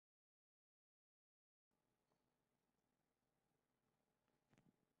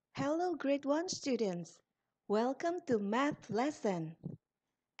Hello, grade 1 students. Welcome to math lesson.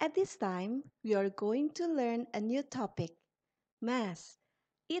 At this time, we are going to learn a new topic, math.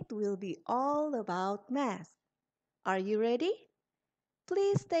 It will be all about math. Are you ready?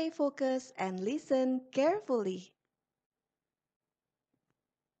 Please stay focused and listen carefully.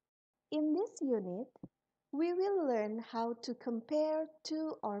 In this unit, we will learn how to compare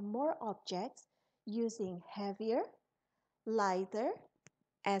two or more objects using heavier, lighter,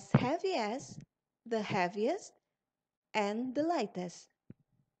 as heavy as, the heaviest, and the lightest.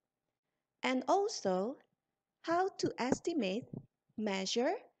 And also how to estimate,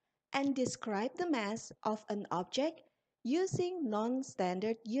 measure, and describe the mass of an object using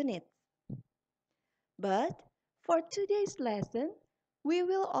non-standard units. But for today's lesson, we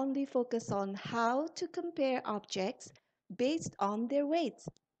will only focus on how to compare objects based on their weights.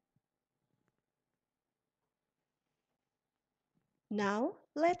 Now,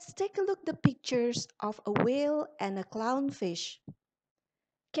 let's take a look at the pictures of a whale and a clownfish.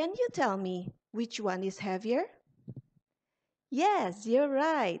 Can you tell me which one is heavier? Yes, you're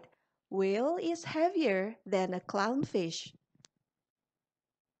right. Whale is heavier than a clownfish.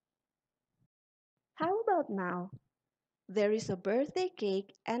 How about now? There is a birthday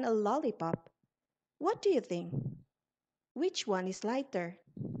cake and a lollipop. What do you think? Which one is lighter?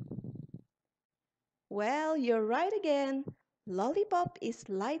 Well, you're right again. Lollipop is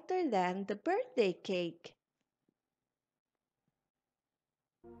lighter than the birthday cake.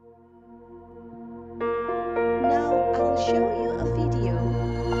 Now I'll show you a video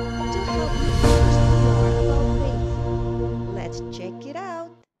to help you understand more about weights. Let's check it out.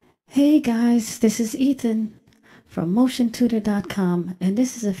 Hey guys, this is Ethan from MotionTutor.com, and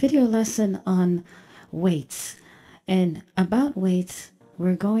this is a video lesson on weights. And about weights,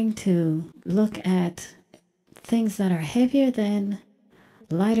 we're going to look at things that are heavier than,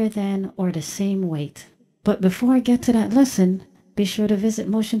 lighter than, or the same weight. But before I get to that lesson, be sure to visit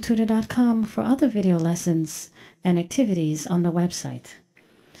MotionTutor.com for other video lessons and activities on the website.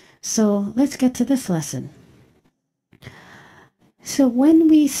 So let's get to this lesson. So when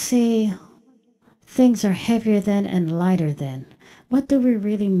we say things are heavier than and lighter than, what do we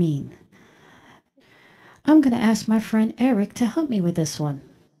really mean? I'm going to ask my friend Eric to help me with this one.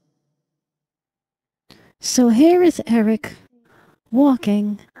 So here is Eric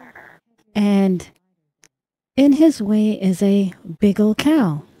walking, and in his way is a big old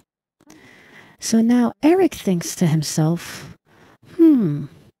cow. So now Eric thinks to himself,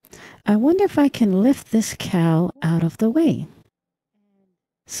 I wonder if I can lift this cow out of the way.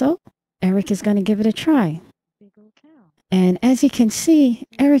 So Eric is going to give it a try. And as you can see,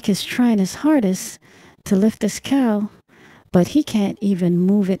 Eric is trying his hardest to lift this cow, but he can't even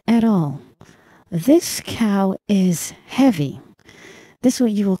move it at all. This cow is heavy. This is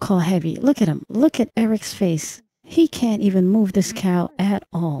what you will call heavy. Look at him. Look at Eric's face. He can't even move this cow at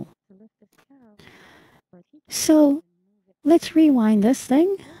all. So let's rewind this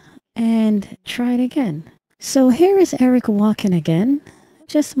thing and try it again. So here is Eric walking again,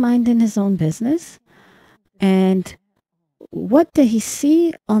 just minding his own business. And what did he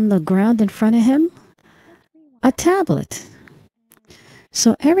see on the ground in front of him? A tablet.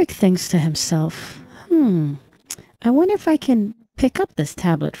 So Eric thinks to himself, I wonder if I can pick up this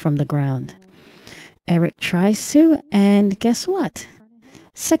tablet from the ground. Eric tries to, and guess what?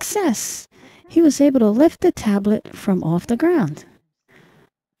 Success! He was able to lift the tablet from off the ground.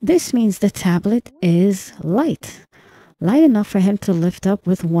 This means the tablet is light enough for him to lift up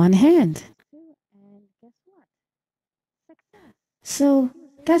with one hand. So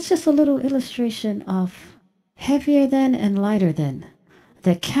that's just a little illustration of heavier than and lighter than.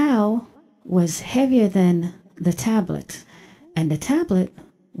 The cow was heavier than the tablet, and the tablet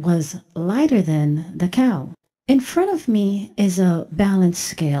was lighter than the cow. In front of me is a balance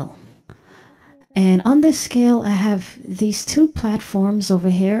scale. And on this scale, I have these two platforms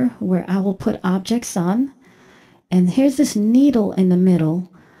over here where I will put objects on. And here's this needle in the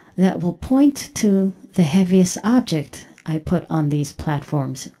middle that will point to the heaviest object I put on these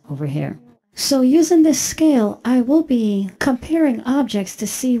platforms over here. So using this scale, I will be comparing objects to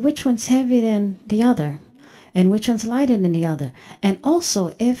see which one's heavier than the other and which one's lighter than the other, and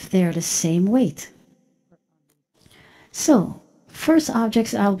also if they're the same weight. So first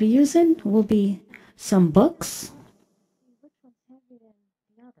objects I'll be using will be some books,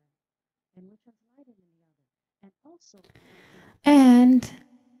 and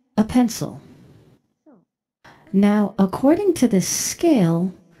a pencil. Now, according to this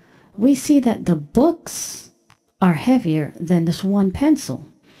scale, we see that the books are heavier than this one pencil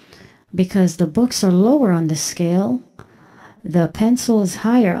because the books are lower on the scale The pencil is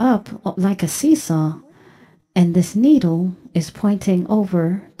higher up, like a seesaw, and this needle is pointing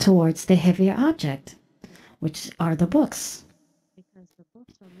over towards the heavier object, which are the books.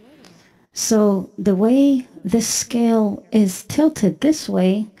 So the way this scale is tilted this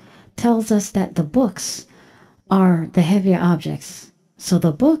way tells us that the books are the heavier objects. So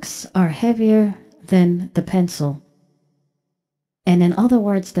the books are heavier than the pencil. And in other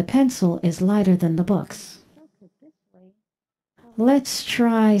words, the pencil is lighter than the books. Let's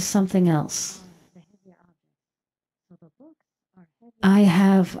try something else. I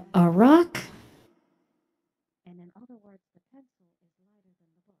have a rock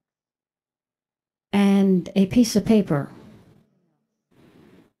and a piece of paper.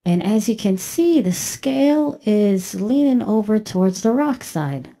 And as you can see, the scale is leaning over towards the rock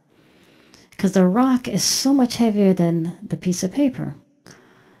side because the rock is so much heavier than the piece of paper.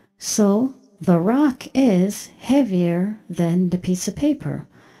 So the rock is heavier than the piece of paper.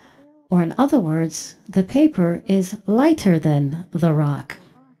 Or in other words, the paper is lighter than the rock.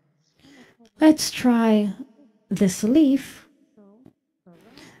 Let's try this leaf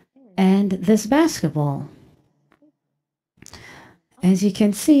and this basketball. As you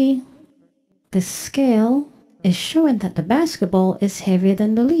can see, the scale is showing that the basketball is heavier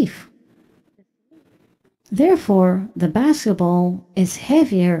than the leaf. Therefore, the basketball is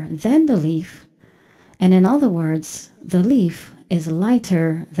heavier than the leaf, and in other words, the leaf is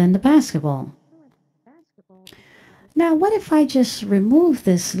lighter than the basketball. Now, what if I just remove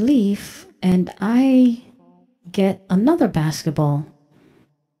this leaf and I get another basketball?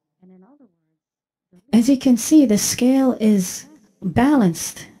 As you can see, the scale is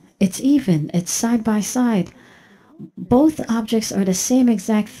balanced. It's even. It's side by side. Both objects are the same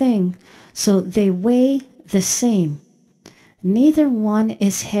exact thing, so they weigh the same. Neither one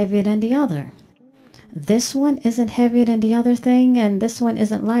is heavier than the other. This one isn't heavier than the other thing, and this one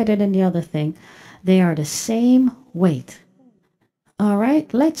isn't lighter than the other thing. They are the same weight. All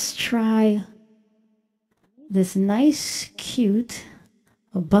right, let's try this nice, cute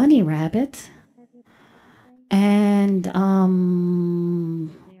bunny rabbit. And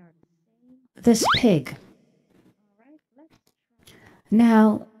this pig.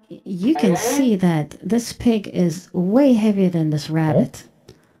 Now, you can see that this pig is way heavier than this rabbit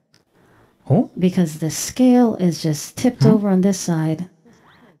because the scale is just tipped over on this side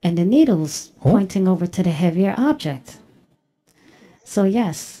and the needle's pointing over to the heavier object. So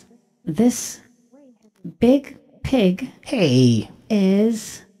yes, this big pig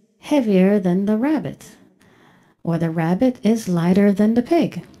is heavier than the rabbit, or the rabbit is lighter than the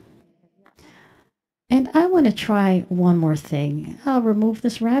pig. And I want to try one more thing. I'll remove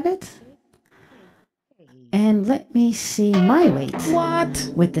this rabbit. And let me see my weight.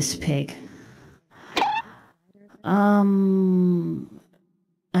 What? With this pig.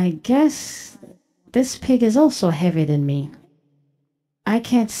 I guess this pig is also heavier than me. I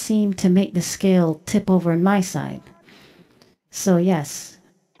can't seem to make the scale tip over on my side. So yes,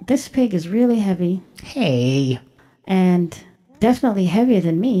 this pig is really heavy. And definitely heavier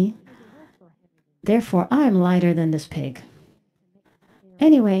than me. Therefore, I'm lighter than this pig.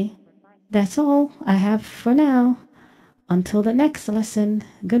 Anyway, that's all I have for now. Until the next lesson,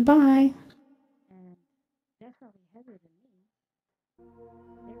 goodbye.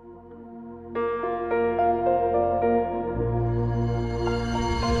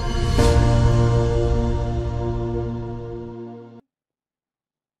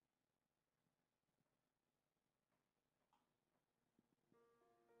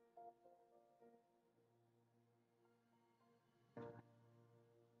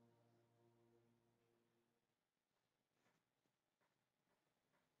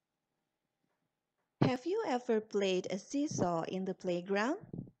 Have you ever played a seesaw in the playground?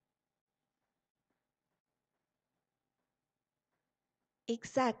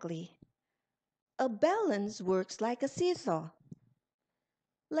 Exactly. A balance works like a seesaw.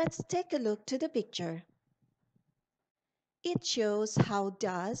 Let's take a look to the picture. It shows how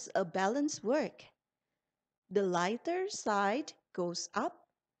does a balance work. The lighter side goes up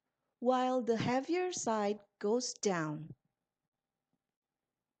while the heavier side goes down.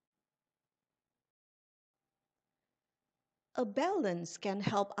 A balance can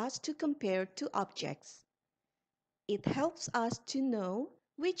help us to compare two objects. It helps us to know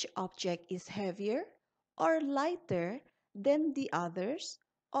which object is heavier or lighter than the others,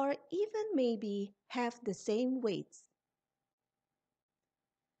 or even maybe have the same weights.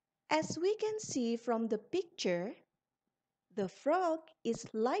 As we can see from the picture, the frog is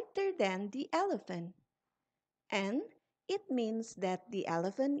lighter than the elephant, and it means that the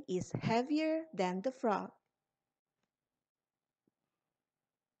elephant is heavier than the frog.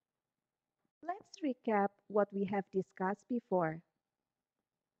 Let's recap what we have discussed before.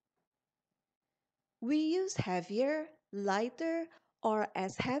 We use heavier, lighter, or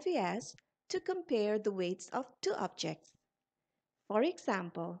as heavy as to compare the weights of two objects. For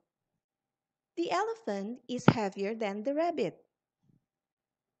example, the elephant is heavier than the rabbit.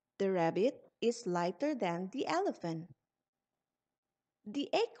 The rabbit is lighter than the elephant. The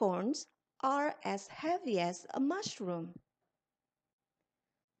acorns are as heavy as a mushroom.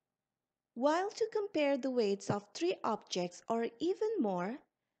 While to compare the weights of three objects or even more,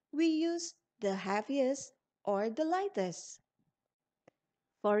 we use the heaviest or the lightest.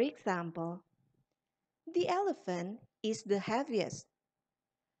 For example, the elephant is the heaviest,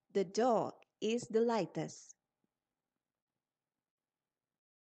 the dog is the lightest.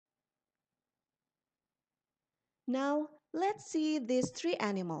 Now, let's see these three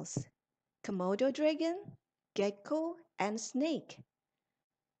animals: Komodo dragon, gecko, and snake.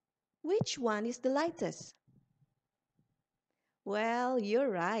 Which one is the lightest? Well, you're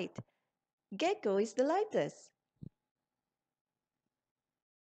right. Gecko is the lightest.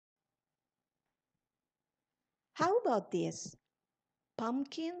 How about this?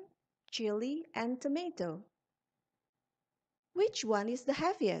 Pumpkin, chili, and tomato. Which one is the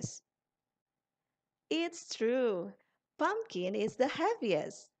heaviest? It's true. Pumpkin is the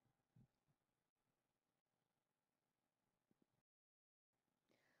heaviest.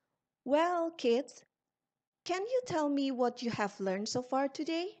 Well, kids, can you tell me what you have learned so far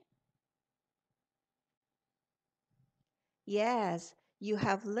today? Yes, you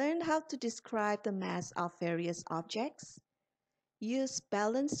have learned how to describe the mass of various objects, use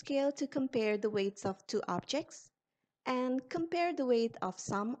balance scale to compare the weights of two objects, and compare the weight of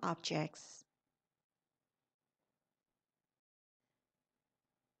some objects.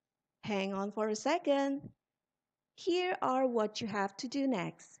 Hang on for a second. Here are what you have to do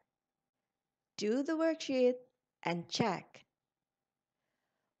next. Do the worksheet and check.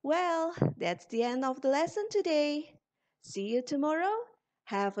 Well, that's the end of the lesson today. See you tomorrow.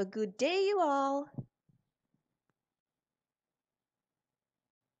 Have a good day, you all.